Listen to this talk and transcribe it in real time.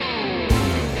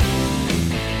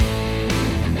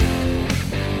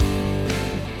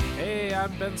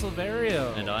Ben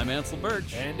Silverio. And I'm Ansel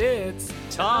Birch. And it's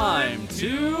Time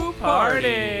to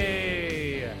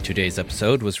Party! Today's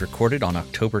episode was recorded on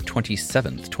October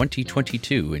 27th,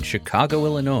 2022 in Chicago,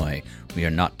 Illinois. We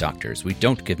are not doctors. We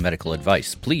don't give medical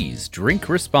advice. Please drink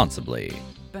responsibly.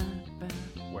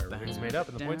 Where everything's made up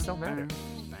and the points don't matter.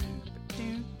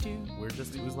 We're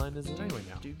just whose line is it anyway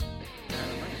now?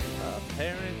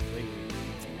 Apparently.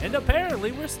 And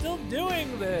apparently we're still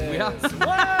doing this. We are.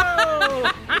 Whoa!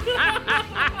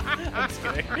 I'm just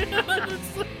kidding.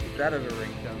 That is a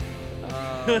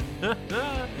ringtone.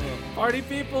 Party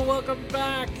people, welcome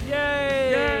back.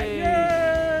 Yay!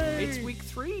 Yay! It's week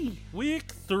 3.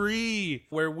 Week 3,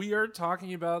 where we are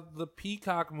talking about the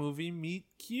Peacock movie Meet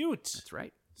Cute. That's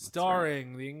right.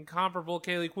 Starring the incomparable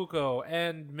Kaylee Cuoco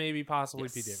and maybe possibly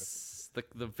Pete Davidson.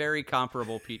 The very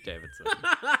comparable Pete Davidson.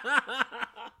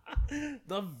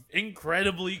 The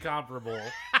incredibly comparable.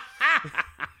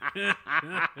 He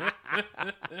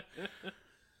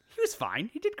was fine.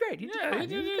 He did great. He did fine.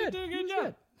 He did a good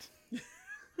job.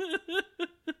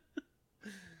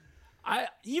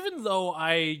 Even though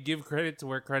I give credit to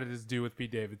where credit is due with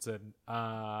Pete Davidson,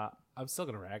 I'm still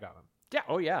gonna rag on him. Yeah.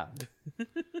 Oh yeah.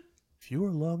 If you're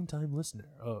a long-time listener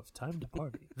of Time to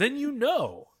Party, then you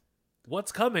know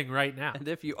what's coming right now. And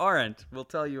if you aren't, we'll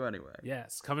tell you anyway.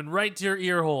 Yes, coming right to your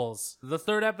ear holes. The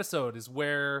third episode is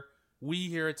where we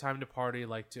here at Time to Party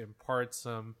like to impart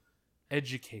some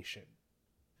education.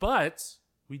 But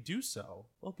we do so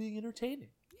while being entertaining.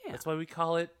 Yeah. That's why we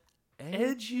call it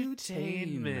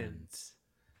edutainment.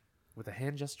 With a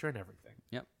hand gesture and everything.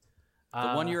 Yep.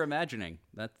 The one you're imagining.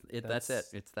 That's it.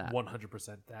 It's that.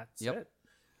 100% that's Yep. it.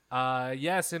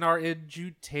 Yes, in our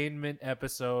edutainment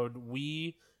episode,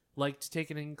 we like to take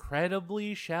an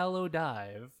incredibly shallow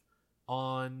dive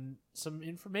on some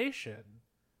information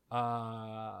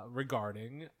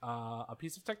regarding a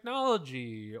piece of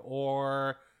technology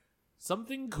or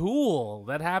something cool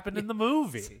that happened in the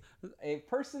movie. A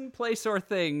person, place, or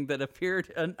thing that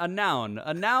appeared, a noun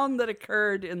that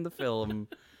occurred in the film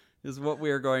is what we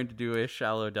are going to do a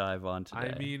shallow dive on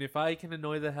today. I mean, if I can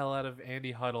annoy the hell out of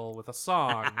Andy Huddle with a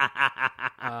song,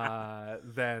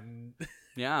 then...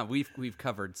 Yeah, we've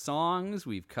covered songs,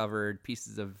 we've covered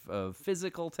pieces of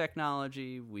physical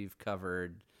technology, we've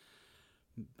covered,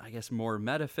 I guess, more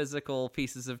metaphysical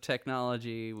pieces of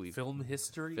technology. Film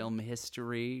history,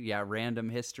 yeah, random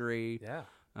history, yeah.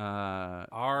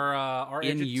 Our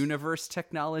in-universe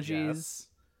technologies. Yes.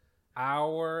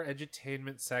 Our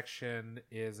edutainment section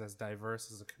is as diverse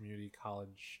as a community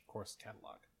college course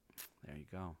catalog. There you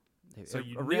go. So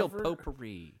a real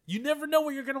potpourri. You never know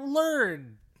what you're gonna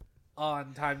learn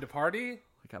on Time to Party.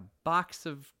 Like a box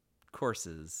of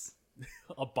courses.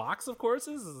 A box of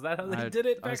courses? Is that how they did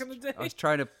it back in the day? I was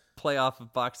trying to play off a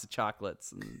box of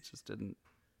chocolates and it just didn't.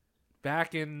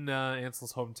 Back in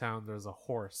Ansel's hometown, there's a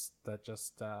horse that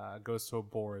just goes to a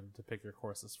board to pick your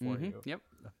courses for you. Yep.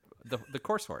 The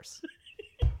course horse.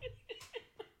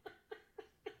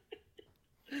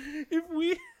 If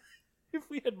we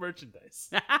had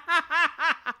merchandise.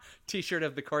 T-shirt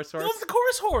of the course horse? Of the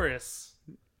course horse!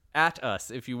 At us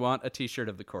if you want a T-shirt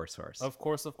of the course horse. Of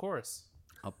course.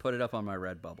 I'll put it up on my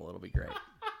Redbubble. It'll be great.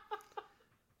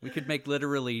 We could make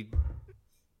literally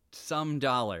some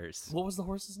dollars. What was the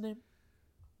horse's name?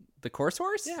 The course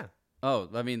horse? Yeah. Oh,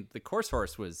 I mean, the course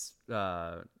horse was...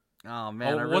 oh,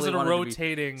 man. I really was it a wanted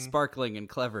rotating... to be sparkling and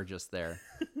clever just there.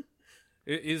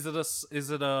 Is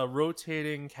it a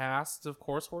rotating cast of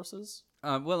course horses?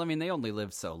 Well, I mean, they only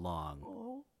live so long.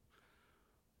 Oh.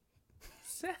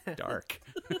 Sad. Dark.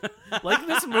 Like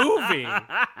this movie.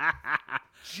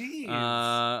 Jeez.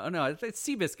 Oh no,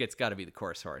 Seabiscuit's got to be the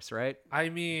course horse, right? I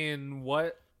mean,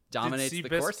 what dominates the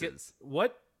courses?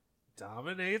 What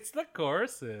dominates the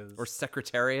courses? Or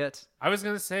Secretariat? I was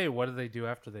gonna say, what do they do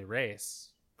after they race?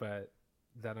 But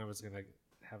then I was gonna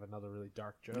have another really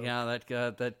dark joke. Yeah,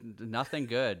 that nothing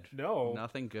good. No,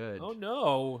 nothing good. Oh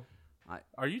no.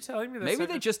 Are you telling me that maybe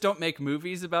they just don't make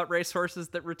movies about racehorses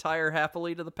that retire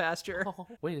happily to the pasture? Oh,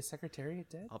 wait, is Secretariat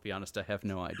dead? I'll be honest, I have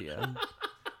no idea.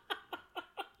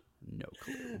 No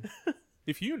clue.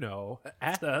 If you know,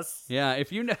 at us. Yeah,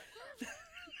 if you know.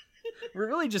 We're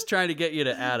really just trying to get you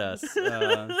to add us.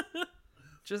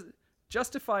 Just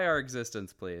justify our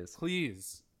existence, please.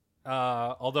 Please.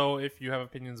 Although, if you have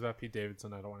opinions about Pete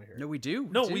Davidson, I don't want to hear it. No, we do.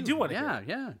 We do want to hear it.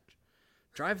 Yeah.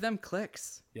 Drive them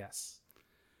clicks. Yes.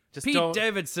 Pete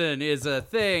Davidson is a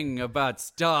thing about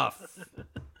stuff.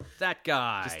 That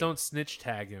guy. Just don't snitch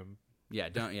tag him. Yeah,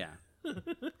 don't. Yeah.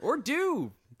 Or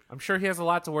do. I'm sure he has a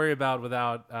lot to worry about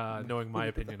without knowing my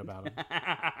opinion about him.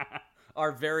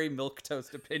 Our very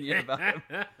milquetoast opinion about him.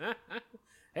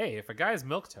 Hey, if a guy's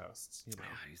milquetoast, you know.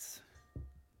 He's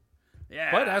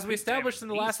Yeah, But as we Pete established in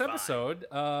the last Davidson, he's fine.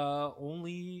 episode,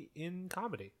 only in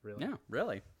comedy, really. Yeah,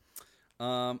 really.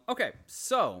 Okay,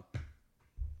 so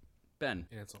Ben,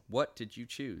 Ansel. what did you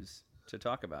choose to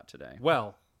talk about today?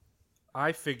 Well,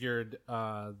 I figured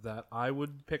that I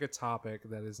would pick a topic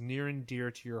that is near and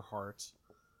dear to your heart.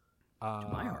 To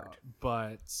my heart.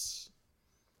 But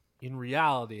in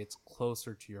reality, it's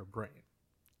closer to your brain.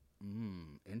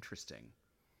 Interesting.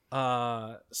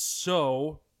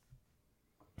 So,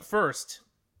 first,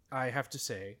 I have to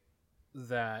say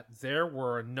that there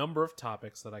were a number of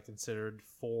topics that I considered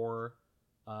for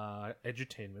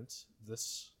edutainment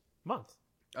this month.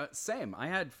 Same. I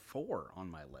had 4 on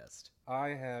my list. I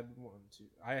had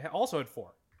also had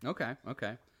 4. Okay.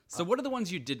 So what are the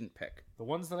ones you didn't pick? The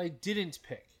ones that I didn't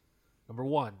pick. Number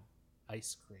 1,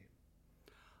 ice cream.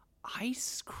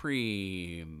 Ice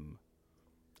cream.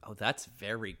 Oh, that's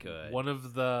very good. One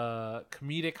of the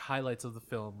comedic highlights of the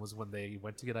film was when they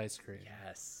went to get ice cream.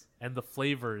 Yes. And the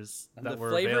flavors And that the were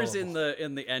flavors available.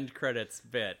 in the end credits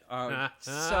bit are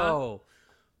so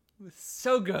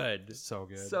good. So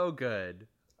good. So good.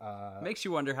 Makes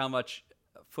you wonder how much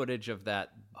footage of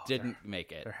that didn't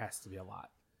make it. There has to be a lot.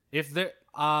 If there,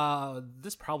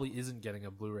 this probably isn't getting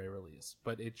a Blu-ray release,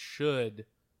 but it should,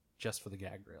 just for the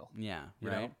gag reel. Yeah, You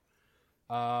right.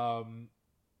 know?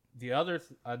 The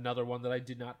another one that I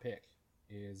did not pick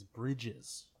is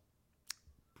Bridges.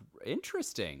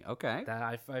 Interesting. Okay. That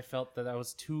I felt that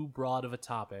was too broad of a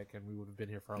topic, and we would have been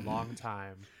here for a long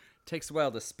time. Takes a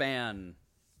while to span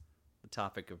the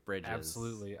topic of bridges.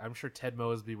 Absolutely. I'm sure Ted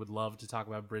Mosby would love to talk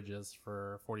about Bridges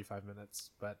for 45 minutes,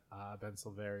 but Ben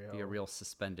Silverio... Be a real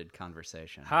suspended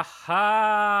conversation. Ha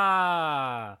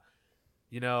ha!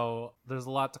 You know, there's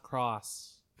a lot to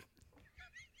cross.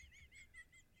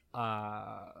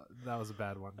 That was a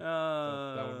bad one.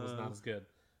 That one was not as good.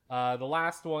 The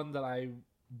last one that I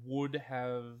would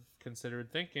have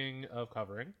considered thinking of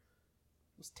covering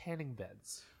was tanning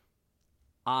beds.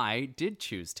 I did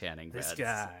choose tanning This beds.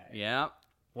 guy. Yeah.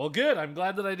 Well, good. I'm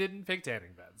glad that I didn't pick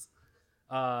tanning beds.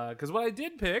 Because what I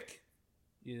did pick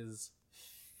is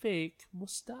fake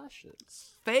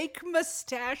mustaches. Fake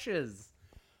mustaches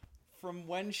from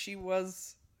when she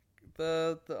was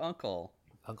the uncle.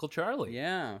 Uncle Charlie.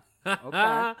 Yeah.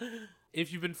 Okay.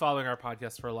 If you've been following our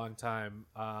podcast for a long time,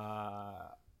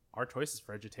 our choices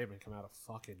for edutainment come out of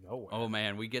fucking nowhere. Oh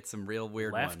man, we get some real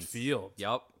weird Left ones. field.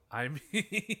 Yep. I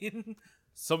mean,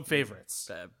 some favorites.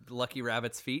 Lucky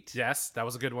Rabbit's Feet. Yes, that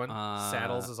was a good one.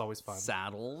 Saddles is always fun.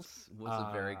 Saddles was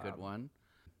a very good one.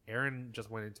 Aaron just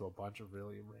went into a bunch of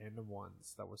really random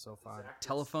ones that were so fun.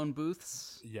 Telephone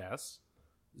booths. Yes.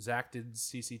 Zach did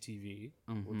CCTV,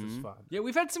 which was fun. Yeah,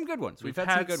 we've had some good ones. We've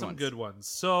had some good ones.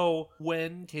 So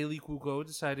when Kaylee Cuoco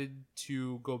decided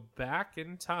to go back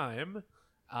in time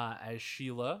as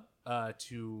Sheila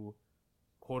to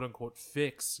quote unquote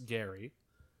fix Gary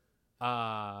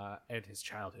and his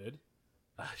childhood,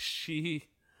 she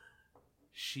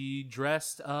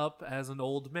dressed up as an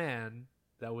old man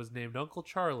that was named Uncle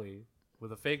Charlie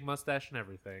with a fake mustache and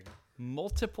everything.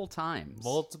 Multiple times.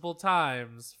 Multiple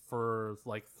times for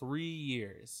like 3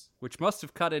 years. Which must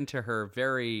have cut into her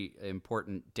very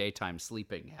important daytime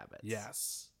sleeping habits.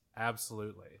 Yes,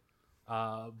 absolutely.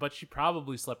 But she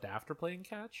probably slept after playing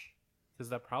catch, because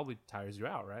that probably tires you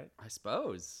out, right? I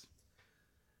suppose.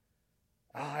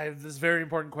 I have this very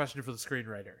important question for the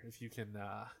screenwriter, if you can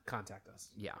contact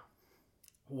us. Yeah.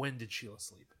 When did Sheila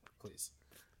sleep, please?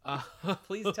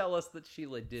 Please tell us that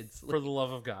Sheila did sleep. For the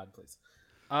love of God, please.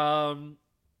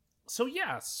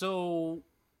 So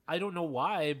I don't know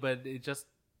why, but it just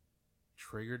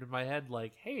triggered in my head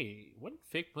like, hey, when did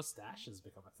fake mustaches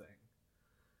become a thing?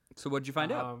 So what'd you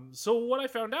find out? So what I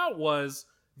found out was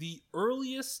the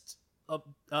earliest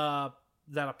that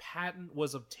a patent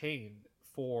was obtained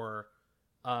for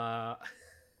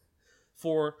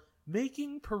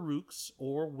making perukes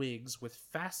or wigs with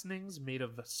fastenings made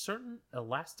of a certain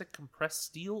elastic compressed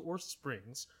steel or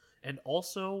springs, and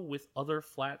also with other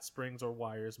flat springs or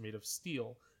wires made of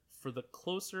steel for the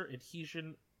closer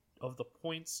adhesion of the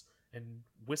points and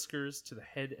whiskers to the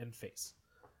head and face.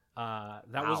 That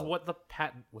was what the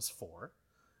patent was for.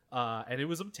 And it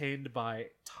was obtained by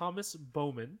Thomas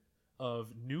Bowman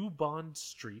of New Bond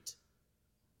Street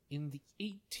in the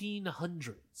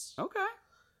 1800s. Okay.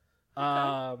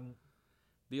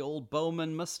 The old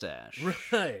Bowman mustache.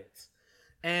 Right.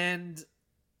 And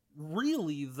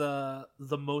really the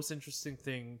most interesting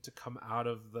thing to come out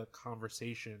of the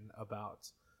conversation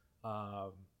about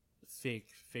fake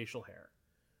facial hair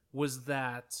was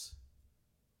that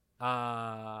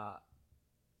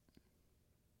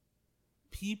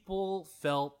people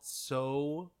felt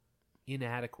so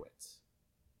inadequate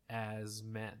as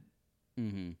men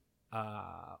Mm-hmm.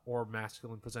 Or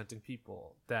masculine presenting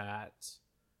people, that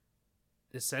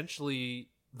essentially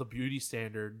the beauty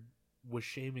standard was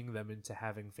shaming them into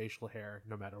having facial hair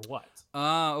no matter what.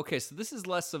 Okay, so this is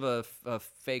less of a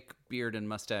fake beard and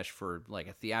mustache for like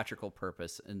a theatrical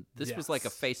purpose, and this was like a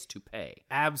Yes. face toupee.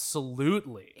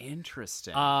 Absolutely.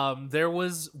 Interesting. There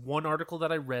was one article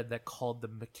that I read that called the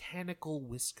mechanical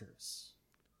whiskers.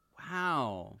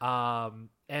 Wow.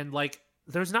 And like,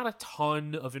 there's not a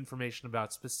ton of information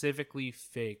about specifically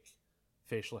fake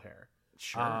facial hair.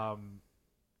 Sure.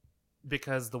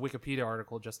 Because the Wikipedia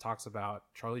article just talks about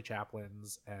Charlie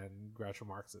Chaplin's and Groucho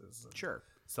Marx's and Sure.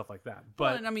 stuff like that.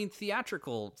 But But I mean,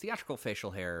 theatrical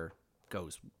facial hair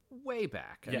goes way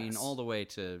back. I mean, Yes. all the way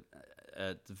to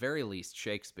at the very least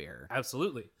Shakespeare.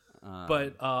 absolutely. Um,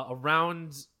 But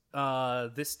around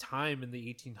this time in the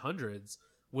 1800s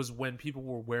was when people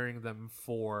were wearing them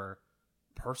for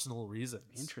personal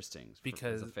reasons. interesting,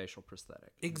 Because- as a facial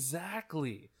prosthetic.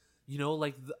 Exactly. You know,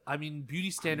 like,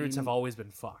 beauty standards have always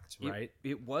been fucked, right?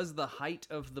 It was the height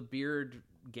of the beard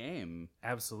game.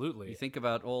 Absolutely. You think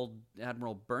about old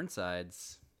Admiral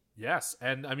Burnside's, Yes,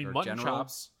 and I mean, Or mutton general?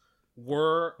 chops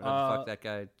were whatever the fuck that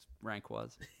guy's rank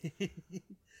was.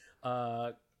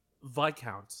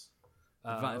 Viscount.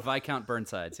 Viscount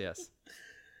Burnsides, yes.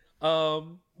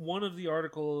 One of the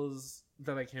articles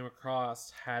that I came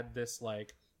across had this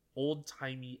like old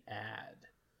timey ad.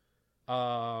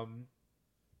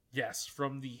 Yes,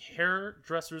 from the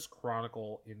Hairdresser's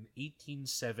Chronicle in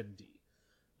 1870.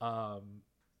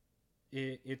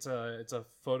 It's a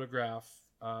photograph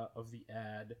of the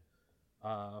ad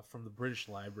from the British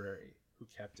Library, who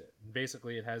kept it. And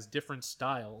basically, it has different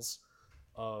styles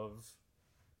of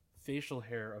facial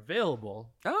hair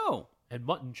available, Oh, and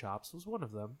mutton chops was one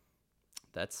of them.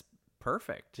 that's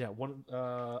perfect. Yeah, one.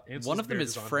 Ansel's One of them beard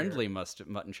is on friendly here.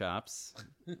 mutton chops.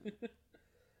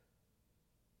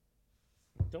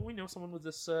 Don't we know someone with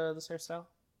this hairstyle?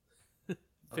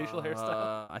 Facial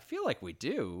hairstyle. I feel like we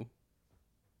do.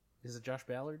 Is it Josh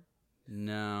Ballard?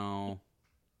 No.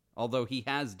 Although he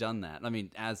has done that. I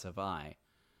mean, as have I.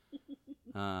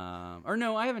 Or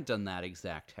no, I haven't done that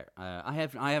exact hair. I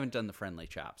haven't done the friendly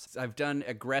chops. I've done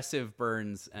aggressive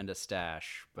burns and a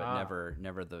stash, but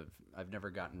I've never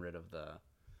gotten rid of the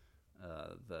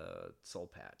soul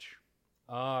patch.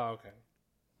 Oh, okay.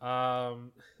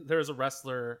 There's a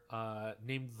wrestler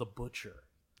named The Butcher.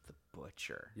 The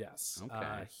Butcher. Yes.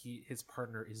 Okay. His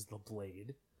partner is The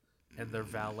Blade, and their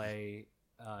valet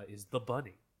is The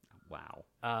Bunny. Wow.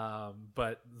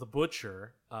 But The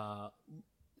Butcher,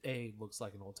 looks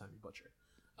like an old timey butcher.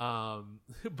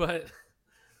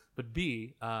 But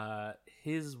B,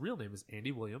 his real name is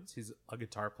Andy Williams. He's a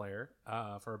guitar player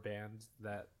for a band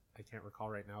that I can't recall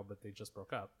right now, but they just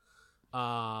broke up.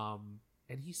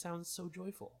 And he sounds so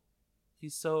joyful.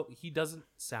 He doesn't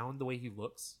sound the way he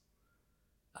looks.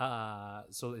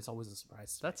 So it's always a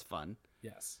surprise to me. That's fun.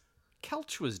 Yes.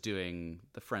 Kelch was doing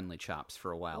the friendly chops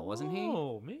for a while, wasn't he?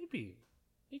 Oh, maybe.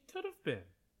 He could have been.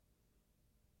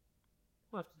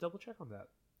 We'll have to double check on that.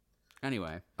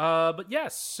 Anyway. But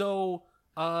yes, so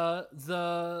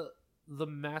the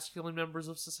masculine members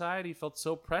of society felt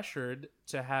so pressured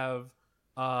to have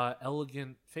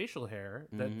elegant facial hair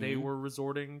that they were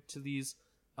resorting to these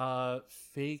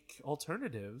fake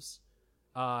alternatives.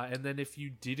 And then if you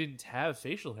didn't have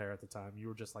facial hair at the time, you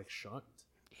were just like shunned.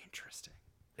 Interesting.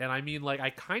 And I mean, like, I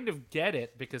kind of get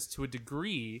it, because to a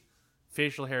degree,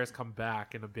 facial hair has come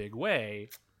back in a big way.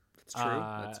 That's true.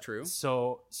 That's true.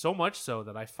 So much so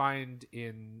that I find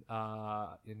in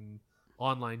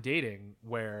online dating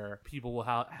where people will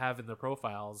have in their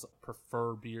profiles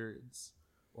prefer beards,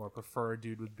 or prefer a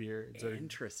dude with beards,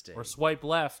 Interesting. or swipe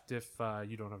left if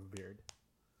you don't have a beard.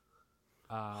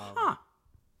 Huh.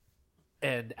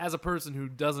 And as a person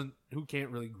who can't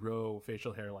really grow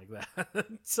facial hair like that,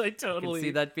 so I I can totally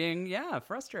see that being,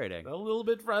 frustrating. a little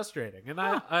bit frustrating. And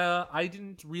I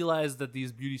didn't realize that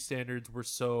these beauty standards were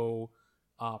so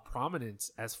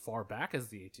prominent as far back as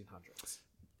the 1800s.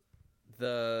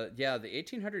 The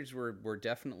 1800s were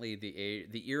definitely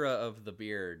the era of the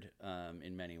beard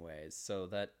in many ways. So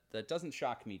that doesn't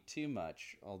shock me too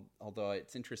much. Although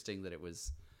it's interesting that it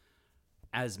was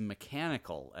as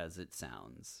mechanical as it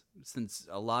sounds, since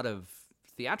a lot of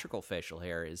theatrical facial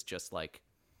hair is just like,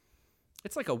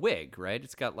 it's like a wig, right?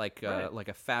 It's got like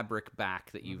a fabric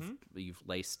back that you've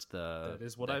laced the That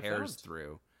is what the I hairs found.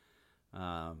 through.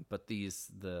 But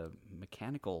the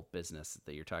mechanical business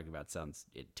that you're talking about sounds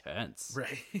intense.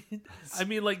 Right. I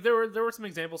mean, like, there were some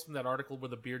examples from that article where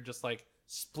the beard just like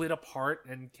split apart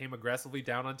and came aggressively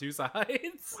down on two sides.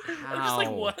 I'm just like,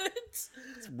 Wow. what? It's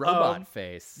robot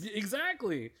face.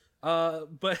 Exactly.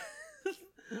 But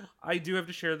I do have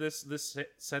to share this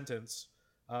sentence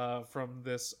from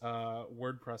this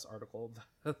WordPress article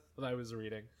that I was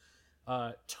reading.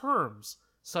 Terms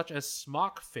such as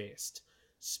smock-faced,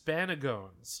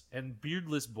 spanagones, and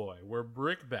beardless boy were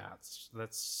brickbats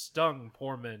that stung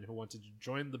poor men who wanted to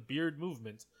join the beard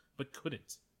movement but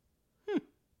couldn't.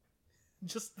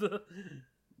 Just the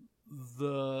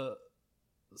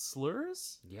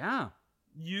slurs Yeah.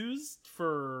 used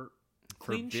for For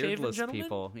clean-shaven beardless gentlemen?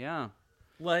 people. Yeah.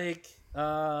 Like,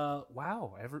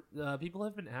 wow, people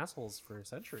have been assholes for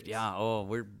centuries. Yeah.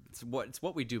 Oh, it's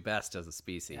what we do best as a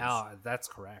species. Yeah, that's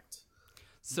correct.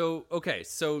 So okay,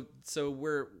 so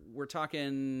we're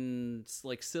talking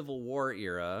like Civil War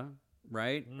era,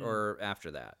 right? Or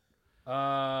after that?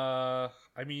 I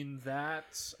mean that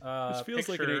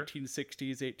picture,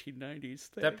 1860s, 1890s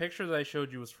thing. that picture that I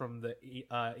showed you was from the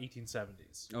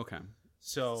 1870s. Okay.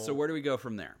 So where do we go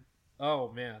from there?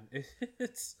 oh man,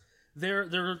 it's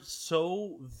they're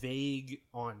so vague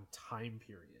on time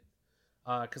period.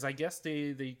 Because I guess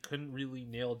they couldn't really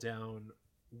nail down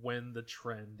when the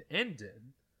trend ended,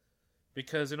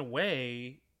 because in a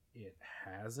way it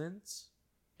hasn't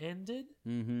ended.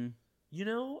 Mm-hmm. You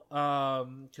know,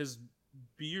 because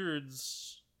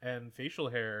beards and facial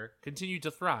hair continue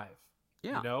to thrive.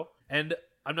 Yeah. You know, and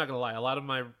I'm not gonna lie, a lot of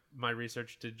my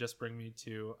research did just bring me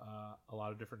to a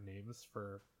lot of different names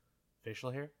for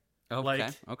facial hair. Okay.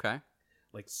 Okay.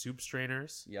 Like soup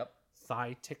strainers, Yep.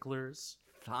 thigh ticklers,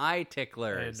 Thigh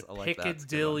ticklers. and I like that. That's a good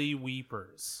Piccadilly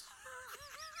weepers.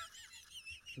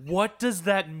 What does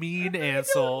that mean,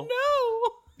 Ansel?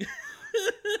 No.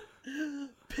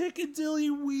 Piccadilly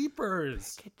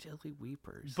weepers. Piccadilly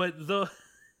weepers. But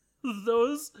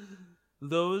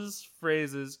those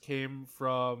phrases came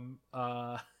from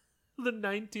the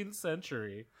 19th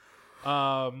century,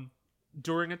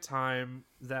 during a time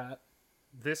that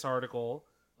this article,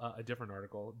 a different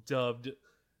article, dubbed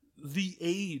the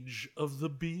age of the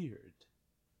beard.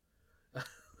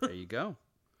 There you go.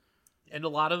 And a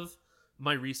lot of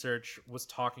my research was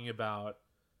talking about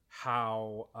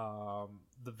how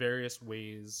the various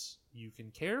ways you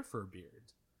can care for a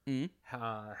beard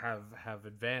have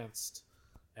advanced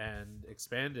and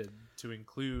expanded to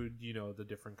include, you know, the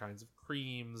different kinds of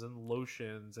creams and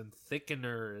lotions and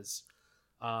thickeners.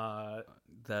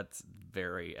 That's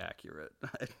very accurate.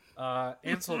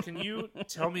 Ansel, can you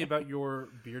tell me about your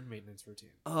beard maintenance routine?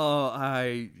 Oh,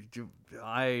 I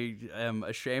am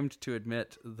ashamed to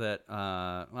admit that,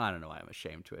 I don't know why I'm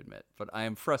ashamed to admit, but I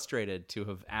am frustrated to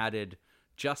have added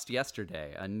just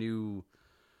yesterday a new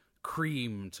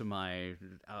cream to my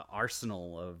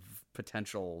arsenal of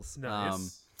potentials.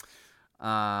 Nice.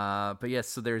 But yes,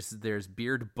 so there's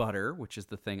beard butter, which is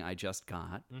the thing I just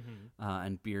got.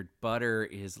 And beard butter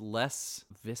is less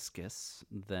viscous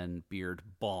than beard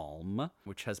balm,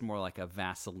 which has more like a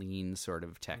Vaseline sort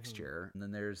of texture. And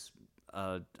then there's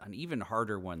an even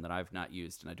harder one that I've not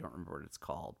used, and I don't remember what it's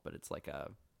called, but it's like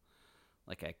a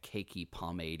cakey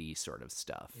pomade-y sort of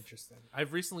stuff. Interesting.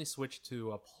 I've recently switched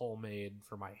to a pomade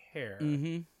for my hair,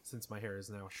 since my hair is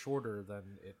now shorter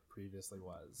than it previously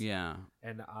was. Yeah.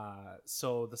 And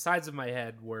so the sides of my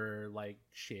head were like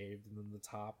shaved, and then the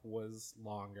top was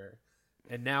longer.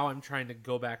 And now I'm trying to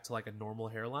go back to like a normal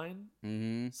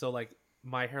hairline. So like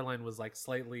my hairline was like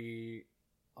slightly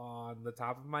on the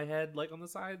top of my head, like on the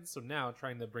sides. So now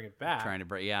trying to bring it back,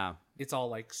 Yeah. it's all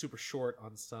like super short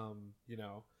on some, you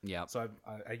know. Yeah. So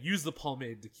I use the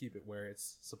pomade to keep it where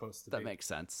it's supposed to be. That makes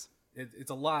sense.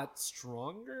 It's a lot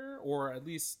stronger, or at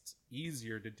least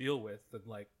easier to deal with than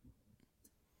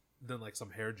like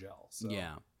some hair gel. So.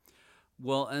 Yeah.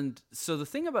 Well, and so the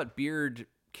thing about beard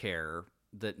care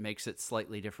that makes it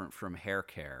slightly different from hair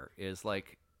care is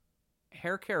like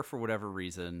hair care, for whatever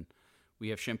reason, we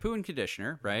have shampoo and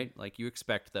conditioner, right? Like you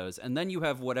expect those. And then you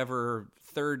have whatever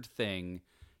third thing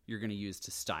you're going to use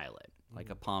to style it, like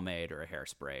a pomade or a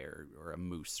hairspray or a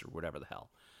mousse or whatever the hell.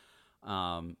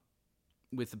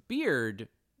 With a beard,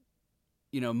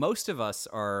 you know, most of us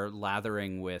are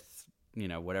lathering with, you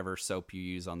know, whatever soap you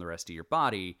use on the rest of your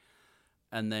body.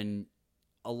 And then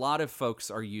a lot of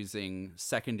folks are using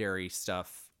secondary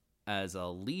stuff as a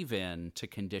leave-in to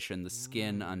condition the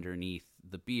skin underneath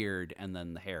the beard and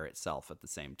then the hair itself at the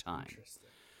same time. Interesting.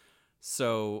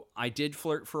 So I did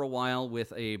flirt for a while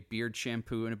with a beard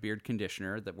shampoo and a beard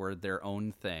conditioner that were their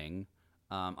own thing.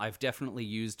 I've definitely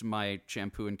used my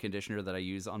shampoo and conditioner that I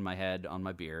use on my head, on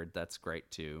my beard. That's great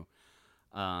too.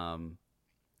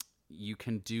 You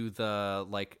can do the,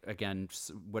 like, again,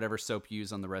 whatever soap you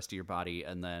use on the rest of your body,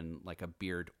 and then like a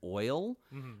beard oil.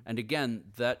 And again,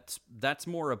 that's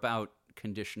more about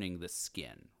conditioning the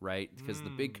skin, right? Because the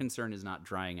big concern is not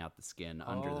drying out the skin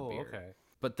under the beard. Okay.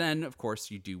 But then, of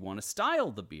course, you do want to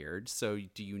style the beard. So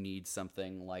do you need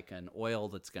something like an oil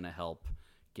that's going to help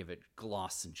give it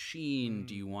gloss and sheen?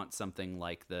 Do you want something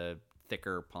like the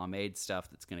thicker pomade stuff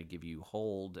that's going to give you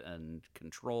hold and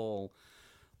control?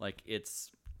 Like,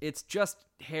 it's just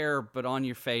hair, but on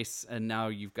your face, and now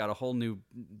you've got a whole new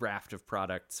raft of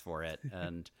products for it.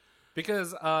 And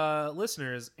Because,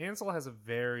 listeners, Ansel has a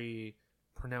very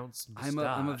pronounced mustache.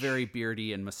 I'm a very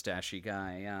beardy and mustachy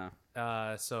guy, yeah.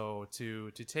 So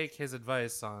to take his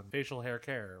advice on facial hair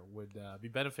care would be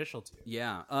beneficial to you.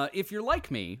 Yeah. If you're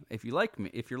like me,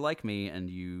 and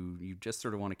you just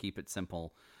sort of want to keep it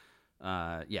simple,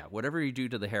 yeah, whatever you do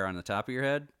to the hair on the top of your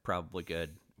head, probably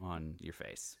good on your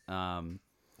face. And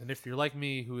if you're like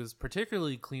me, who is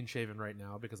particularly clean shaven right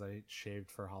now because I shaved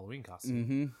for a Halloween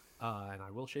costume, and I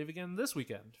will shave again this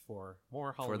weekend for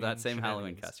more Halloween For that same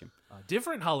Halloween shenanigans. costume.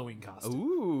 Different Halloween costume.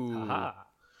 Ooh.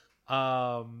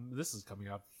 Aha. This is coming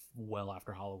up well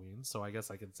after Halloween, so I guess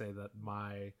I could say that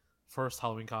my first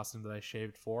Halloween costume that I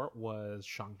shaved for was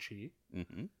Shang-Chi.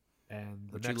 Mm-hmm. And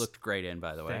Which you looked great in,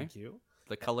 by the way. Thank you.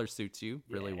 The color suits you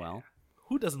really well.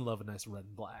 Who doesn't love a nice red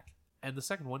and black? And the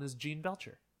second one is Gene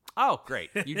Belcher. Oh,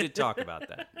 great. You did talk about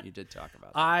that.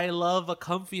 I love a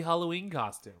comfy Halloween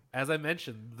costume. As I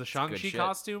mentioned, the Shang-Chi shit.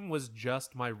 costume was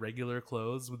just my regular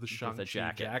clothes with the Shang-Chi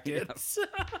jacket.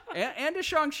 And a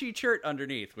Shang-Chi shirt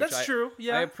underneath. Which That's true,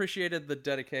 yeah. I appreciated the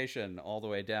dedication all the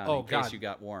way down in case you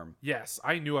got warm. Yes,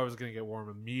 I knew I was going to get warm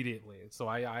immediately, so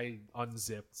I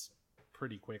unzipped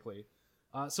pretty quickly.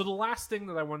 So the last thing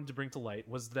that I wanted to bring to light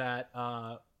was that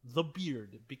the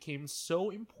beard became so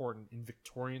important in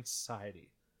Victorian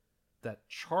society that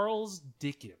Charles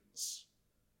Dickens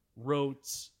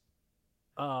wrote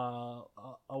a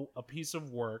piece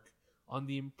of work on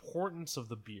the importance of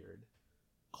the beard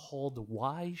called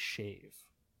Why Shave?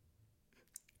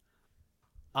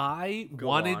 I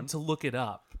wanted to look it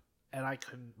up, and I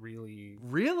couldn't really.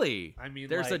 Really? I mean,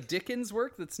 there's a like- Dickens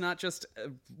work that's not just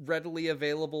readily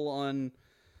available on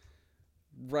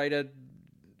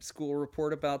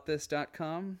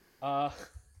write-a-school-report-about-this.com?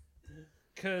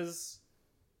 Because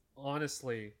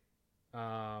honestly,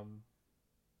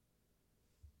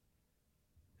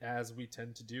 as we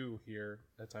tend to do here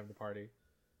at Time to Party,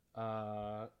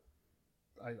 I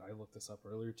looked this up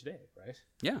earlier today, right?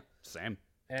 Yeah, same.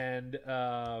 And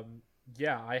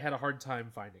yeah, I had a hard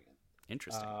time finding it.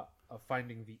 Interesting. Of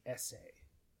finding the essay.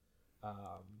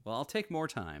 Well, I'll take more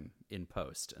time in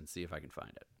post and see if I can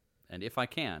find it. And if I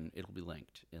can, it'll be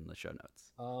linked in the show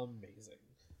notes. Amazing.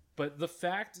 But the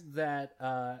fact that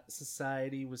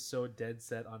society was so dead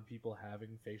set on people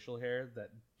having facial hair that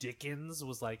Dickens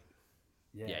was like,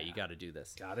 Yeah, you got to do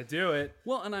this. gotta do it.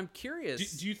 Well, and I'm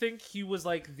curious. Do you think he was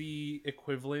like the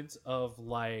equivalent of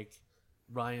like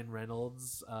Ryan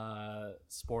Reynolds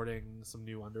sporting some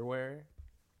new underwear?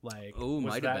 Like, was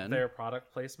might that have been their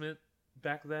product placement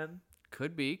back then?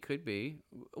 Could be.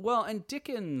 Well, and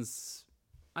Dickens,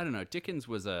 I don't know. Dickens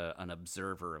was an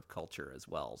observer of culture as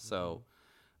well. So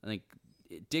I think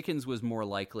Dickens was more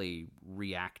likely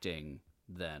reacting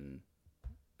than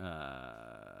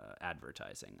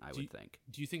advertising, I would think.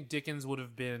 Do you think Dickens would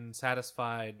have been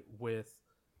satisfied with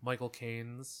Michael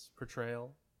Caine's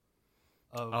portrayal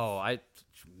of... I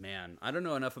don't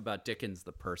know enough about Dickens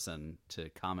the person to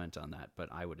comment on that, but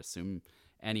I would assume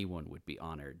anyone would be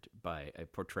honored by a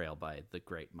portrayal by the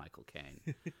great Michael Caine.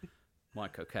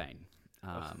 Michael Caine,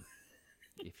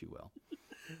 if you will.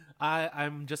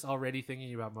 I'm just already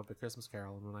thinking about Muppet Christmas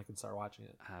Carol and when I can start watching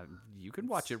it. You can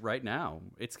watch it right now.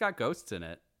 It's got ghosts in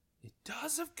it. It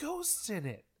does have ghosts in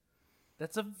it.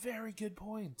 That's a very good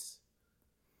point.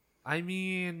 I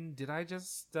mean, did I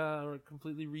just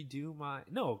completely redo my...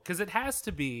 No, because it has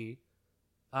to be,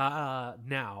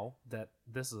 now that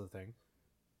this is a thing,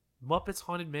 Muppets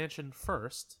Haunted Mansion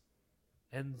first,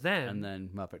 and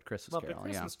then Muppet Christmas Muppet Carol.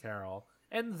 Christmas Carol.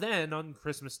 And then on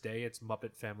Christmas Day, it's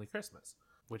Muppet Family Christmas,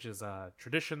 which is a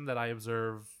tradition that I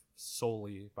observe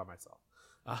solely by myself.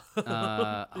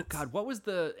 Oh God, what was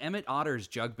the Emmett Otter's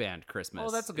Jug Band Christmas?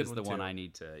 Oh, that's a good is one, the one too. I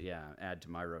need to add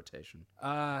to my rotation.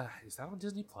 Is that on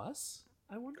Disney Plus?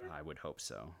 I wonder. I would hope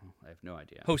so. I have no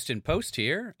idea. Host and Post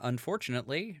here.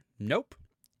 Unfortunately, nope.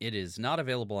 It is not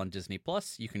available on Disney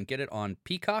Plus. You can get it on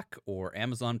Peacock or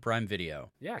Amazon Prime Video.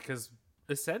 Yeah, because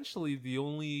essentially the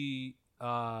only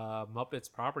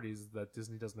Muppets properties that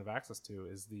Disney doesn't have access to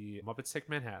is the Muppets Take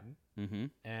Manhattan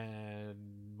and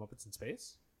Muppets in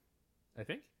Space, I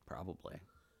think. Probably.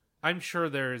 I'm sure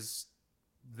there's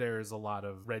a lot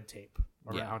of red tape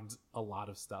around a lot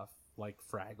of stuff like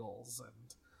Fraggles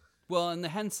and... Well, and the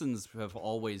Hensons have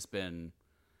always been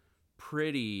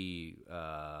pretty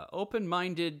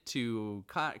open-minded to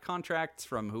contracts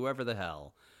from whoever the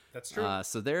hell. That's true.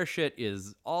 So their shit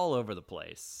is all over the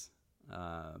place.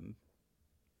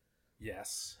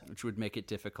 Yes. Which would make it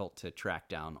difficult to track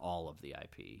down all of the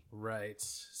IP. Right.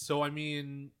 So, I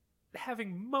mean,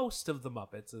 having most of the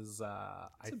Muppets is, I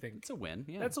think... It's a win,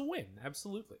 yeah. That's a win,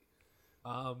 absolutely.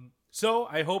 So,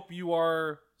 I hope you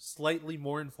are slightly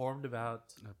more informed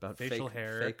about facial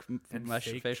hair.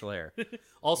 Facial hair.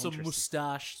 Also,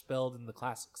 mustache spelled in the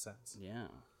classic sense. Yeah.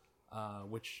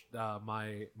 Which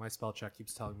my spell check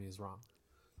keeps telling me is wrong.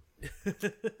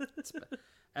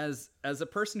 As a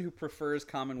person who prefers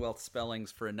Commonwealth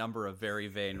spellings for a number of very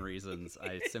vain reasons,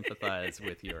 I sympathize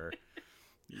with your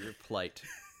plight.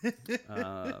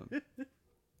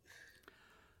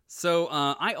 So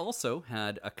I also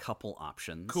had a couple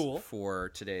options for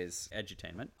today's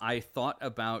edutainment. I thought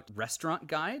about restaurant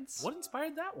guides. What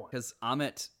inspired that one? Because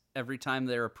Amit, every time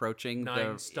they're approaching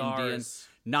 9 the stars.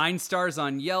 Indian, 9 stars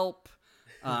on Yelp.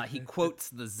 He quotes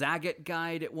the Zagat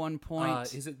guide at one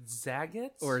point. Is it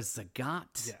Zagat? Or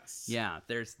Zagat? Yes. Yeah,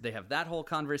 they have that whole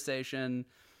conversation.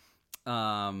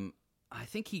 I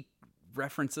think he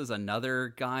references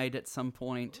another guide at some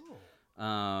point.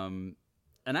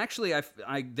 And actually,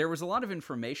 there was a lot of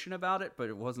information about it, but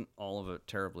it wasn't all of it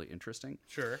terribly interesting.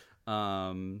 Sure.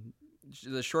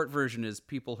 The short version is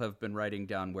people have been writing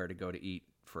down where to go to eat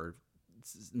for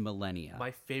millennia.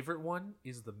 My favorite one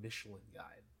is the Michelin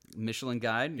Guide. Michelin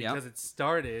Guide, yeah. Because it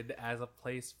started as a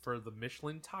place for the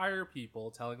Michelin tire people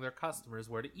telling their customers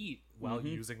where to eat while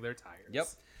using their tires. Yep.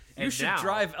 And you should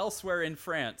drive elsewhere in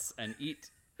France and eat.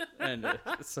 And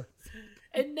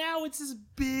now it's this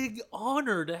big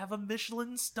honor to have a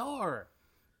Michelin star.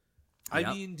 Yep.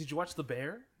 I mean, did you watch The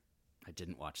Bear? I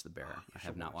didn't watch The Bear. I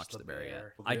have should not watch watched The The Bear yet.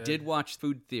 Bear. I did watch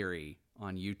Food Theory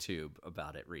on YouTube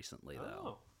about it recently,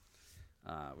 though.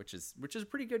 Which is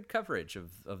pretty good coverage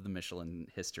of the Michelin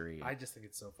history. I just think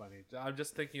it's so funny. I'm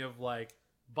just thinking of like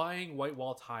buying white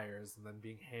wall tires and then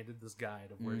being handed this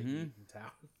guide of where to eat in town.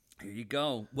 Here you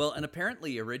go. Well, and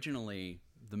apparently originally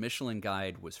the Michelin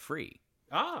Guide was free.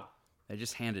 They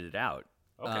just handed it out.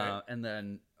 Okay. And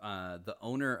then the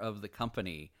owner of the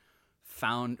company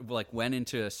went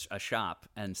into a shop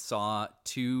and saw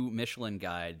 2 Michelin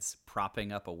Guides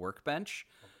propping up a workbench,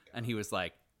 and he was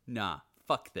like, "Nah,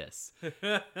 fuck this.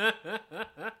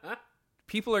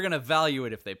 People are gonna value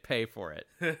it if they pay for it.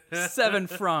 7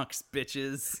 francs,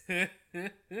 bitches."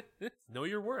 Know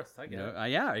your worth. I get it.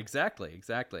 Yeah, exactly.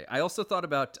 I also thought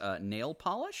about nail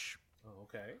polish. Oh,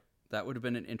 okay. That would have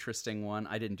been an interesting one.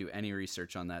 I didn't do any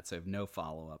research on that, so I have no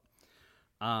follow-up.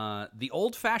 The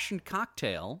old-fashioned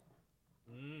cocktail,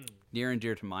 near and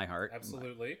dear to my heart.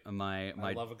 Absolutely. I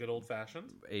love a good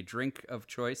old-fashioned. A drink of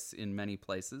choice in many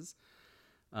places.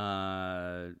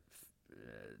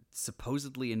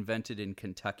 Supposedly invented in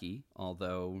Kentucky,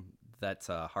 although that's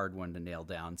a hard one to nail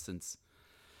down since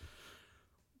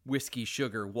whiskey,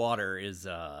 sugar, water is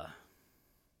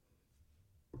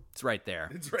it's right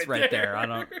there. It's right there. I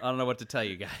don't know what to tell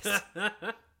you guys.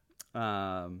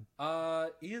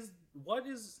 What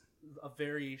is a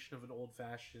variation of an old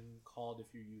fashioned called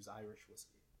if you use Irish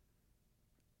whiskey?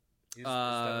 Is that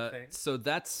a thing?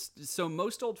 So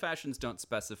most old fashions don't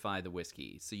specify the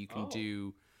whiskey. So you can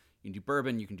do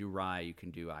bourbon, you can do rye, you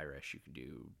can do Irish, you can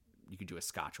do a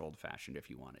Scotch old fashioned if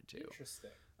you wanted to.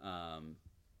 Interesting.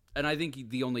 And I think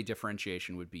the only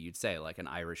differentiation would be you'd say like an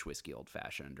Irish whiskey old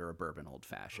fashioned or a bourbon old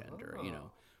fashioned or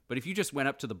But if you just went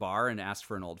up to the bar and asked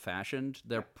for an old fashioned,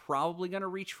 they're probably going to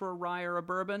reach for a rye or a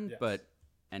bourbon, but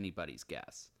anybody's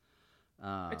guess.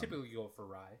 I typically go for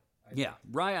rye.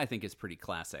 Rye I think is pretty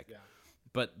classic. Yeah.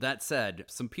 But that said,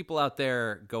 some people out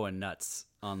there going nuts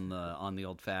on the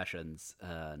old fashions.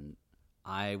 And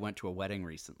I went to a wedding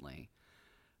recently,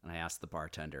 and I asked the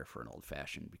bartender for an old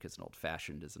fashioned because an old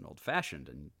fashioned is an old fashioned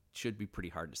and should be pretty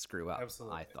hard to screw up.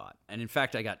 Absolutely. I thought. And in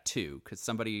fact, I got 2 because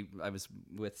somebody I was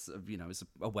with, it was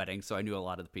a wedding, so I knew a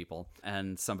lot of the people.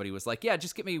 And somebody was like, "Yeah,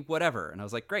 just get me whatever." And I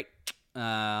was like, "Great.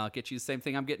 I'll get you the same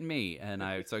thing I'm getting me." And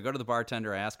so I go to the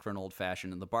bartender, I ask for an old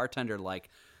fashioned, and the bartender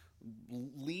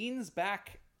leans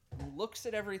back, looks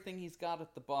at everything he's got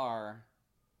at the bar.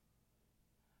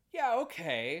 "Yeah,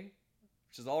 okay,"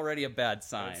 which is already a bad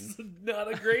sign. That's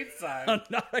not a great sign.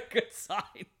 Not a good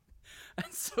sign.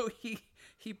 And so he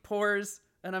pours,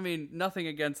 and I mean, nothing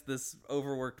against this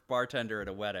overworked bartender at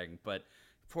a wedding, but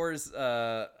pours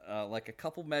like a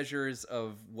couple measures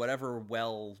of whatever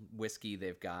whiskey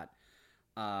they've got.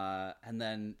 And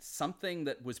then something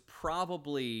that was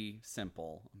probably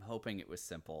simple. I'm hoping it was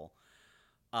simple.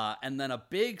 And then a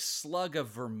big slug of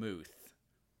vermouth.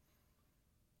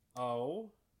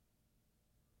 Oh.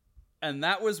 And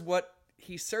that was what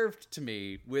he served to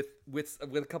me with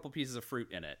a couple pieces of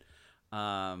fruit in it.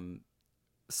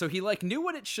 So he like knew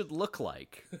what it should look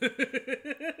like.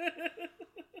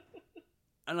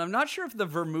 And I'm not sure if the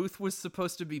vermouth was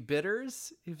supposed to be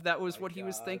bitters, if that was what he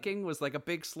was thinking, was like a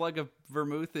big slug of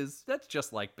vermouth that's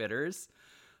just like bitters.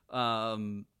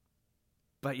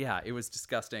 But yeah, it was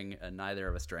disgusting, and neither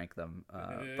of us drank them.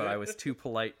 But I was too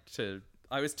polite to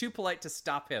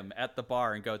stop him at the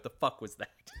bar and go, "The fuck was that?"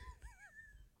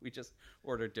 We just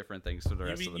ordered different things for the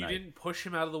rest of the night. You didn't push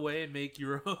him out of the way and make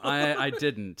your own? I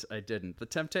didn't. The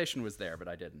temptation was there, but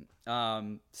I didn't.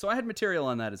 So I had material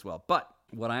on that as well. But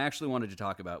what I actually wanted to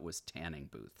talk about was tanning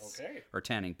booths. Okay. Or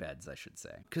tanning beds, I should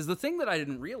say. Because the thing that I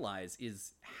didn't realize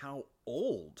is how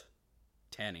old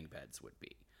tanning beds would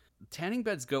be. Tanning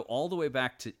beds go all the way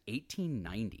back to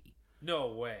 1890.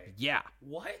 No way. Yeah.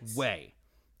 What? Way.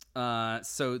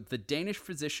 So the Danish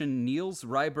physician Niels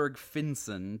Ryberg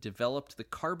Finsen developed the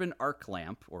carbon arc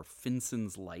lamp, or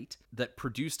Finsen's light, that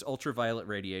produced ultraviolet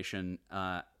radiation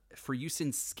for use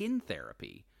in skin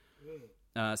therapy.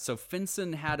 So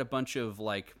Finsen had a bunch of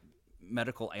like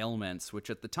medical ailments, which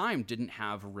at the time didn't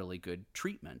have a really good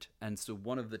treatment. And so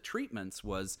one of the treatments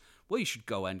was, well, you should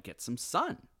go and get some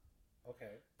sun.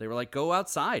 Okay. They were like, go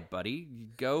outside, buddy.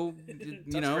 Go,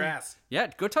 touch grass. Yeah,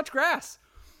 go touch grass.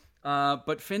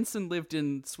 But Finsen lived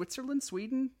in Switzerland,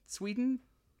 Sweden.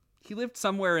 He lived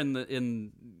somewhere in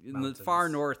the far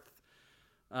north,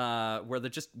 where there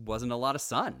just wasn't a lot of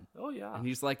sun. Oh yeah. And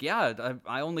he's like, yeah,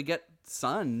 I only get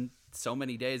sun so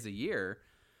many days a year.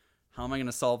 How am I going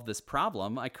to solve this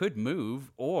problem? I could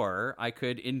move, or I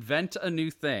could invent a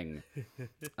new thing.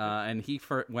 And he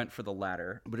went for the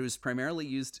latter, but it was primarily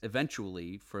used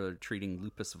eventually for treating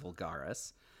lupus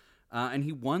vulgaris. And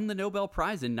he won the Nobel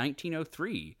Prize in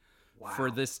 1903 for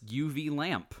this UV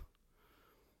lamp.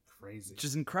 Crazy. Which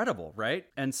is incredible, right?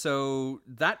 And so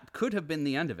that could have been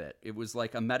the end of it. It was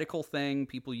like a medical thing.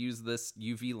 People use this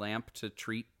UV lamp to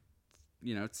treat,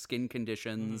 skin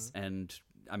conditions. Mm-hmm. And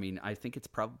I mean, I think it's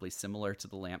probably similar to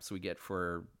the lamps we get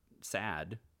for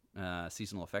SAD,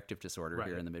 seasonal affective disorder,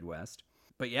 here in the Midwest.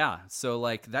 But yeah, so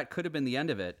like that could have been the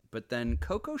end of it. But then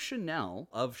Coco Chanel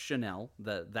of Chanel,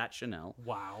 that Chanel,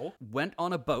 went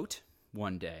on a boat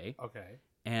one day. Okay.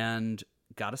 And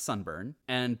got a sunburn.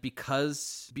 And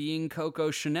because being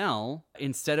Coco Chanel,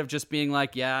 instead of just being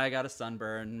like, yeah, I got a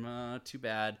sunburn, too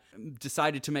bad,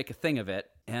 decided to make a thing of it,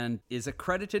 and is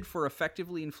accredited for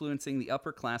effectively influencing the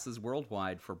upper classes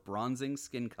worldwide for bronzing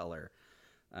skin color,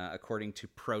 according to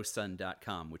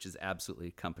ProSun.com, which is absolutely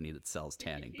a company that sells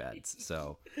tanning beds.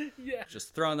 So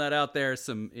just throwing that out there,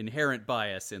 some inherent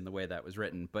bias in the way that was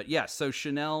written. But yeah, so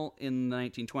Chanel in the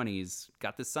 1920s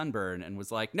got this sunburn and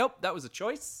was like, nope, that was a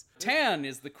choice. Tan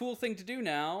is the cool thing to do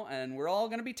now, and we're all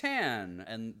going to be tan.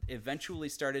 And eventually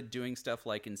started doing stuff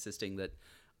like insisting that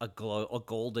a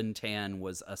golden tan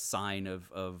was a sign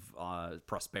of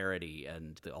prosperity,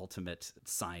 and the ultimate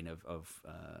sign of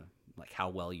like how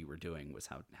well you were doing was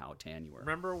how tan you were.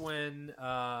 Remember when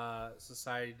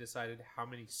society decided how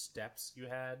many steps you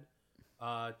had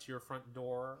to your front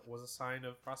door was a sign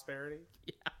of prosperity?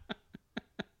 Yeah.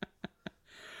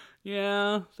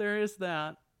 Yeah, there is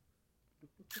that.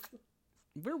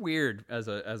 We're weird as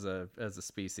a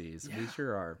species. Yeah. We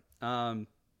sure are.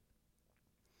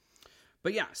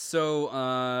 But yeah, so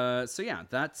yeah,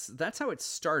 that's how it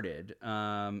started.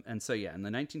 And so yeah, in the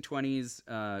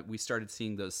 1920s, we started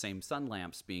seeing those same sun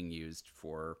lamps being used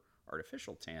for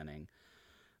artificial tanning.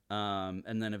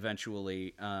 And then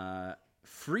eventually,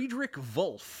 Friedrich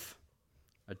Wolf,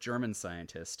 a German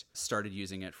scientist, started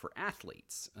using it for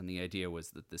athletes. And the idea was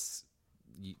that this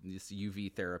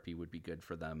UV therapy would be good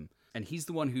for them. And he's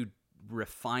the one who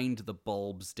refined the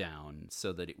bulbs down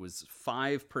so that it was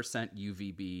 5%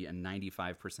 UVB and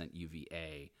 95%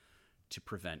 UVA to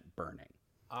prevent burning.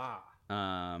 Or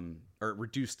it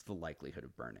reduced the likelihood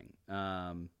of burning.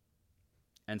 And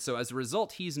so as a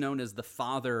result, he's known as the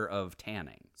father of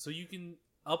tanning. So you can,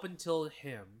 up until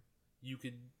him, you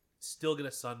could still get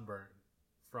a sunburn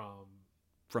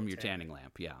from your tanning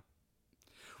lamp, yeah.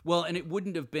 Well, and it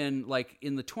wouldn't have been, like,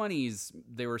 in the 20s,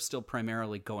 they were still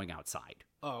primarily going outside.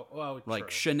 Oh, well, like,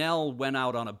 true. Chanel went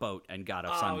out on a boat and got a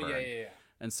sunburn. Yeah.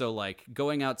 And so, like,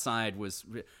 going outside was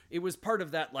part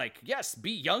of that, like, yes,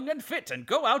 be young and fit and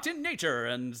go out in nature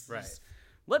and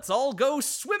let's all go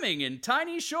swimming in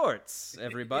tiny shorts,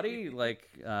 everybody. Like,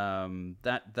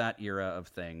 that era of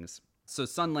things. So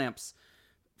sun lamps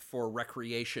for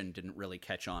recreation didn't really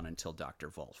catch on until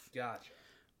Dr. Wolf. Gotcha.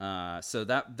 So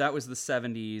that was the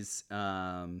 70s.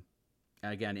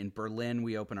 Again, in Berlin,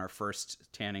 we open our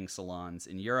first tanning salons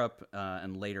in Europe,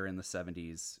 and later in the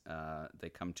 70s, they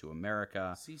come to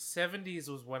America. See, 70s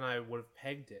was when I would have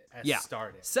pegged it as Yeah,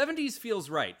 started. 70s feels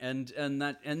right, and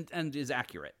is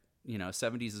accurate.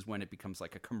 70s is when it becomes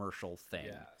like a commercial thing.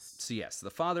 Yes. So yes,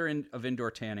 the father of indoor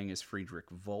tanning is Friedrich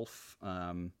Wolf,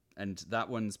 and that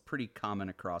one's pretty common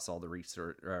across all the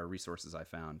resources I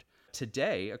found.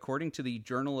 Today, according to the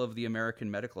Journal of the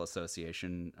American Medical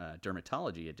Association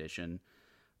Dermatology edition,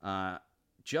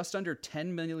 just under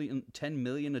 10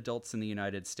 million adults in the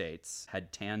United States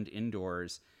had tanned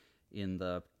indoors in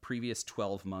the previous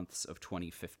 12 months of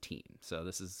 2015. So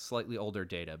this is slightly older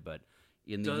data, but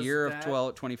in the year of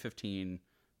 2015,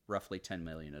 roughly 10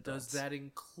 million adults. Does that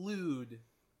include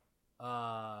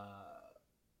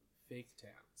fake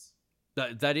tans?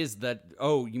 That is that.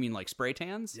 Oh, you mean like spray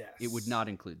tans? Yes. It would not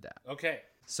include that. Okay.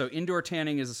 So indoor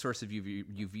tanning is a source of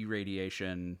UV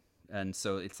radiation, and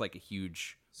so it's like a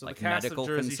huge So like the cast medical of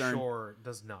Jersey concern. Shore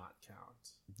does not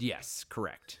count. Yes,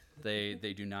 correct. They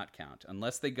do not count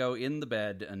unless they go in the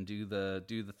bed and do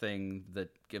the thing that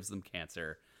gives them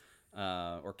cancer,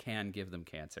 or can give them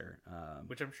cancer.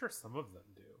 Which I'm sure some of them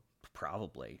do.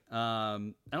 Probably.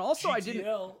 And also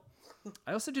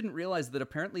I also didn't realize that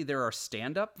apparently there are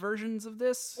stand-up versions of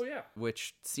this. Oh, yeah.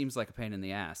 Which seems like a pain in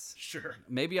the ass. Sure.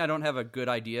 Maybe I don't have a good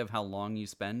idea of how long you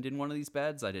spend in one of these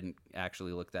beds. I didn't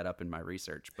actually look that up in my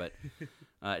research, but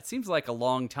it seems like a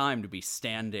long time to be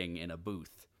standing in a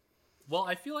booth. Well,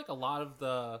 I feel like a lot of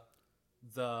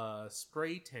the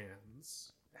spray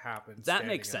tans happen That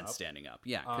makes sense up. standing up.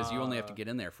 Yeah, because you only have to get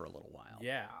in there for a little while.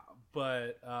 Yeah,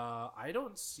 but I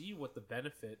don't see what the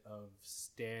benefit of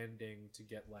standing to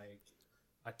get like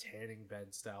a tanning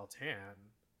bed style tan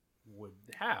would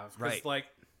have. 'Cause, Right. like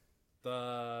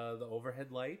the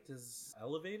overhead light is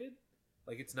elevated.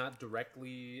 Like it's not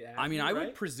directly at I mean, you, I right?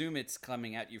 would presume it's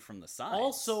coming at you from the side.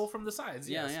 Also from the sides,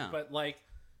 Yeah, yes. yeah. But like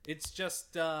it's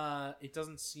just it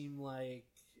doesn't seem like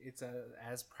it's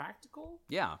as practical.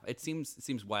 Yeah, it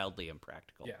seems wildly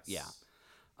impractical. Yes. Yeah.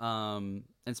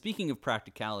 And speaking of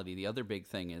practicality, the other big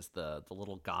thing is the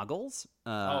little goggles.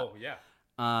 Oh yeah.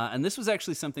 And this was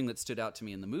actually something that stood out to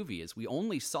me in the movie, is we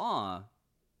only saw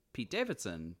Pete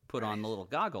Davidson put on the little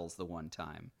goggles the one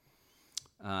time.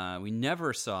 We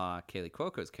never saw Kaylee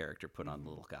Cuoco's character put on the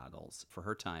little goggles for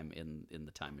her time in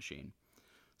the time machine.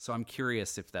 So I'm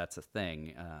curious if that's a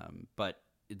thing. But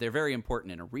they're very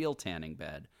important in a real tanning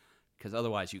bed, because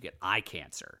otherwise you get eye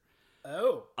cancer.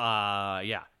 Oh.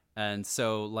 Yeah. And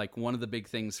so, like, one of the big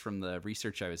things from the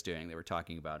research I was doing, they were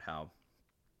talking about how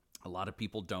a lot of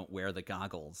people don't wear the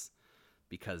goggles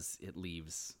because it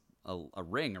leaves a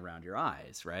ring around your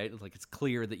eyes, right? Like, it's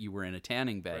clear that you were in a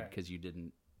tanning bed because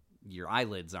your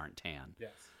eyelids aren't tan.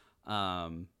 Yes.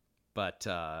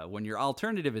 But when your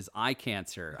alternative is eye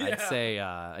cancer,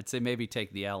 Yeah. I'd say maybe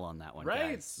take the L on that one,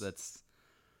 Right. guys.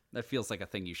 That feels like a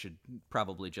thing you should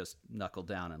probably just knuckle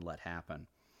down and let happen.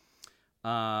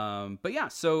 But yeah,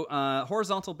 so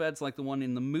horizontal beds like the one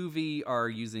in the movie are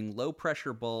using low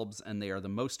pressure bulbs, and they are the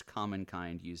most common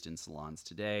kind used in salons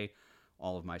today.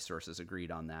 All of my sources agreed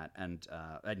on that, and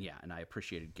I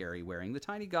appreciated Gary wearing the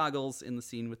tiny goggles in the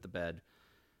scene with the bed,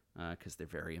 because they're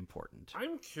very important.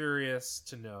 I'm curious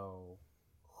to know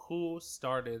who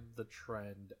started the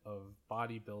trend of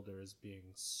bodybuilders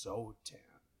being so tan.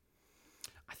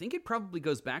 I think it probably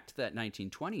goes back to that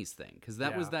 1920s thing, because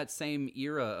that was that same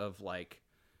era of like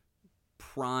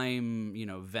prime,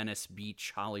 Venice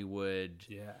Beach, Hollywood,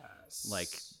 Yes. like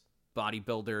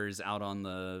bodybuilders out on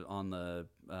the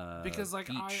because like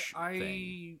beach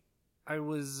thing. I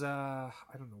was I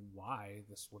don't know why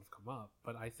this would have come up,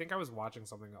 but I think I was watching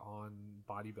something on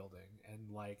bodybuilding, and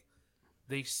like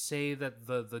they say that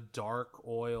the dark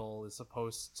oil is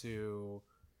supposed to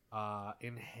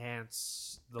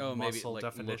enhance the muscle maybe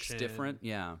definition, looks different,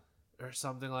 yeah, or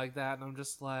something like that. And I'm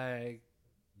just like,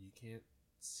 you can't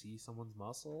see someone's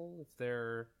muscle if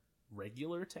they're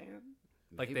regular tan.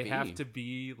 Like they have to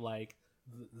be like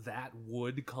that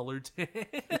wood colored tan.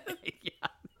 Yeah.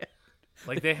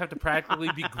 Like they have to practically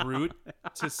be Groot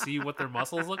to see what their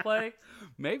muscles look like.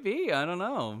 Maybe, I don't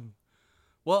know.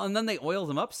 Well, and then they oil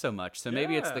them up so much, so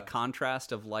maybe it's the Yeah.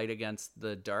 contrast of light against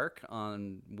the dark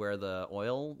on where the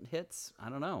oil hits. I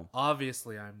don't know.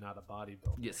 Obviously, I'm not a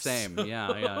bodybuilder. Yeah, same,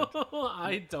 yeah.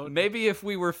 I don't. Maybe if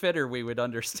we were fitter, we would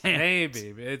understand.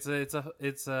 Maybe it's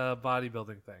a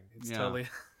bodybuilding thing. It's Yeah. totally.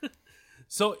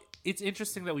 So it's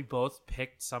interesting that we both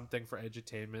picked something for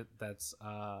edutainment that's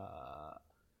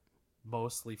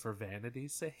mostly for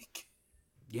vanity's sake.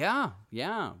 Yeah.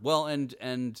 Well,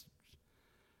 and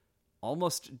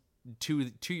almost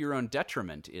to your own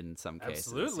detriment in some cases.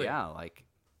 Absolutely. Yeah, like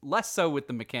less so with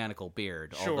the mechanical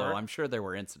beard, Sure. although I'm sure there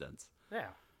were incidents. Yeah.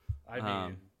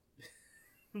 I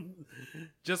mean,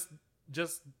 just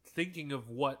thinking of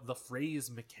what the phrase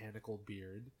mechanical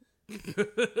beard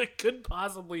could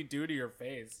possibly do to your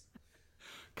face.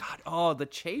 God, oh, the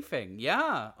chafing.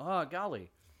 Yeah. Oh,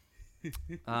 golly.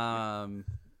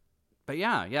 But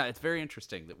yeah, it's very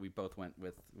interesting that we both went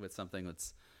with something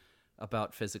that's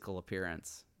about physical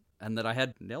appearance, and that I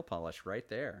had nail polish right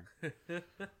there.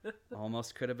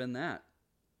 Almost could have been that.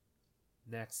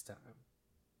 Next time,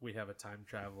 we have a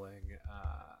time-traveling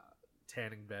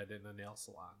tanning bed in a nail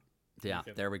salon. Yeah,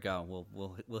 there we go.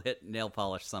 We'll hit nail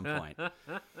polish some point.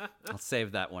 I'll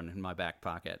save that one in my back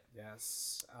pocket.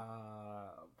 Yes.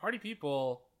 Party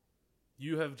people,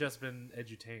 you have just been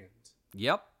edutained.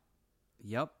 Yep.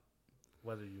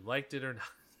 Whether you liked it or not.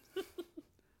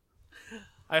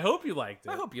 I hope you liked it.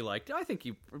 I hope you liked it. I think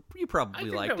you probably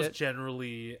liked that was it.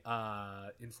 generally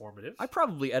informative. I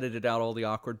probably edited out all the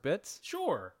awkward bits.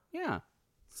 Sure. Yeah.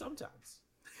 Sometimes.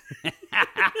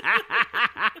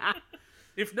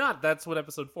 If not, that's what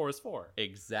episode 4 is for.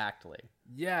 Exactly.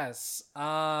 Yes.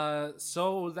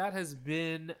 So that has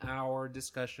been our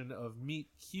discussion of Meet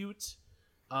Cute.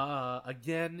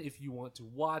 Again, if you want to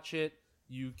watch it,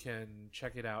 you can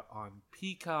check it out on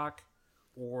Peacock,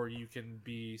 or you can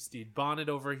be Stede Bonnet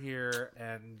over here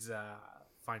and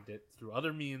find it through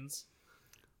other means.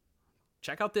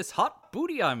 Check out this hot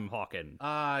booty I'm hawking.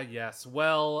 Yes.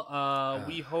 Well,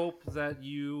 we hope that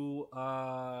you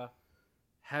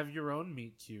have your own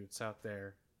Meet Cutes out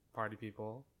there, party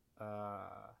people.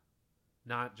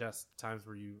 Not just times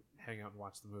where you hang out and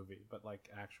watch the movie, but like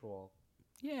actual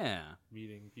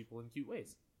meeting people in cute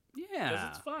ways. Yeah. Because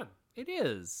it's fun. It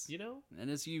is. You know? And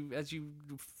as you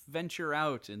venture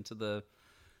out into the,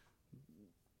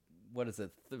 what is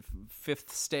it, the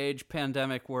fifth stage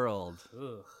pandemic world.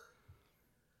 Ugh.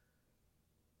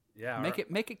 Yeah. Make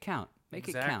it count. Make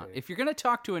it count. Exactly. If you're going to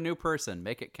talk to a new person,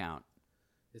 make it count.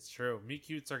 It's true. Meet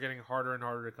Cutes are getting harder and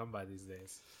harder to come by these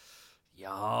days.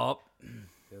 Yup.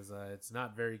 Because it's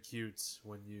not very cute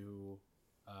when you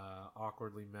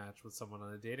awkwardly match with someone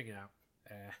on a dating app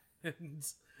and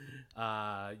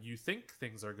you think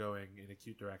things are going in a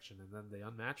cute direction and then they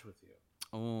unmatch with you.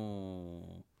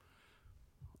 Oh.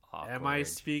 Awkward. Am I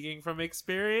speaking from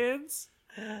experience?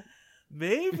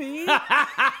 Maybe.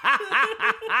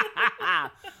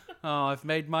 Oh, I've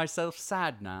made myself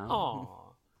sad now. Aw.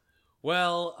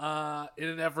 Well, in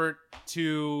an effort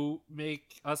to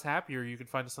make us happier, you can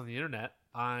find us on the internet.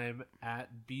 I'm at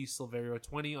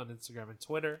bsilverio20 on Instagram and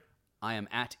Twitter. I am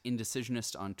at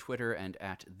Indecisionist on Twitter and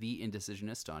at The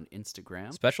Indecisionist on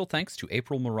Instagram. Special thanks to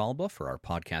April Moralba for our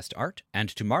podcast art, and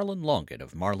to Marlon Longan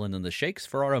of Marlon and the Shakes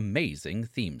for our amazing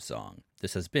theme song.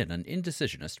 This has been an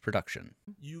Indecisionist production.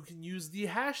 You can use the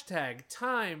hashtag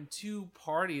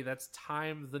time2party. That's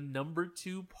time the number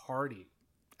 2 party.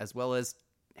 As well as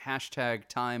hashtag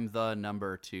time the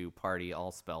number 2 party,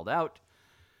 all spelled out.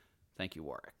 Thank you,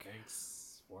 Warwick.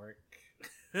 Thanks, Warwick.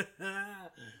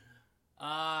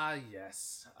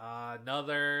 Yes.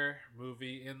 Another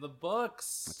movie in the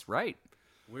books. That's right.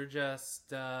 We're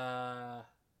just knocking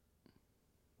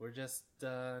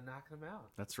them out.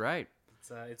 That's right.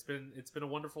 It's been a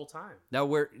wonderful time. Now,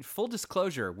 full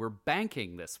disclosure, we're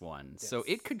banking this one, so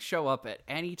it could show up at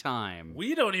any time.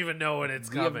 We don't even know when it's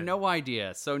coming. We have no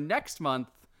idea. So next month,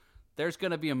 there's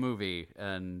going to be a movie,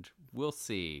 and we'll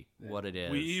see what it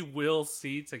is. We will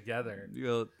see together.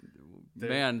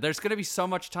 Man, there's going to be so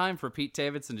much time for Pete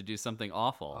Davidson to do something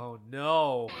awful. Oh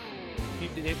no,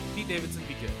 Pete Davidson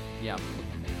be good. Yeah,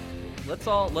 let's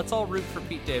all root for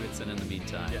Pete Davidson in the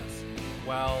meantime. Yes.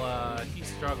 While he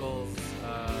struggles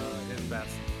his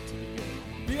best to be good.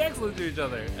 Be excellent to each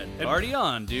other. And party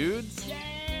on, dudes.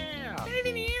 Yeah.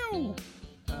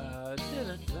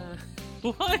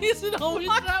 Why is it always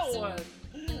that one?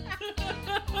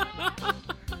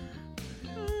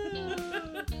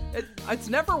 It's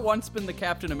never once been the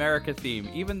Captain America theme,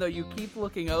 even though you keep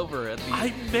looking over at the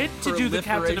I meant to do the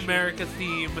Captain America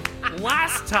theme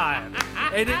last time,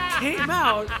 and it came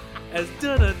out as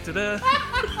da-da-da-da.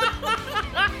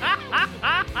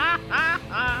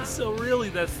 So really,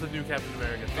 that's the new Captain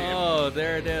America theme. Oh,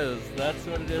 there it is. That's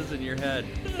what it is in your head.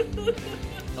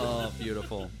 Oh,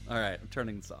 beautiful. All right, I'm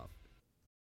turning this off.